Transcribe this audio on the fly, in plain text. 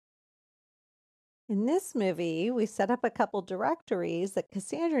In this movie, we set up a couple directories that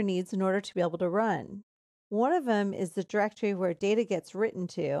Cassandra needs in order to be able to run. One of them is the directory where data gets written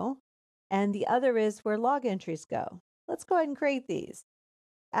to, and the other is where log entries go. Let's go ahead and create these.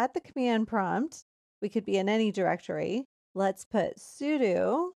 At the command prompt, we could be in any directory. Let's put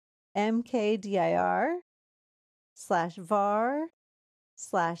sudo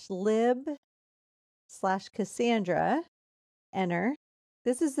mkdir/var/lib/Cassandra. Enter.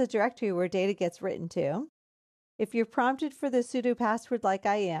 This is the directory where data gets written to. If you're prompted for the sudo password like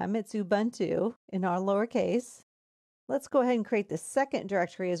I am, it's Ubuntu in all lowercase. Let's go ahead and create the second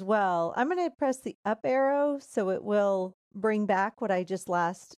directory as well. I'm going to press the up arrow so it will bring back what I just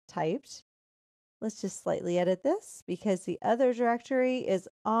last typed. Let's just slightly edit this because the other directory is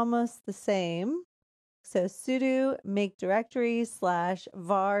almost the same. So sudo make directory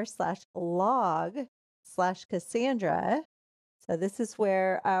 /var/log/Cassandra. So this is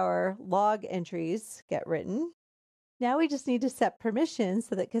where our log entries get written. Now we just need to set permissions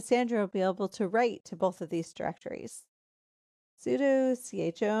so that Cassandra will be able to write to both of these directories. Sudo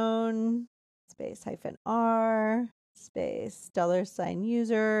chown space -r space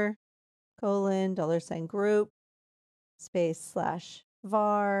 $user $group space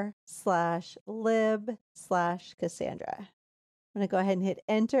 /var/lib/Cassandra. I'm going to go ahead and hit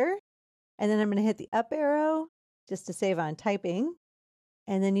enter, and then I'm going to hit the up arrow just to save on typing.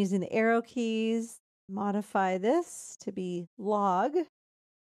 And then using the arrow keys, modify this to be log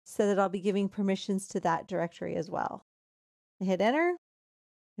so that I'll be giving permissions to that directory as well. I hit enter,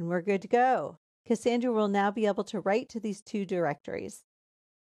 and we're good to go. Cassandra will now be able to write to these two directories.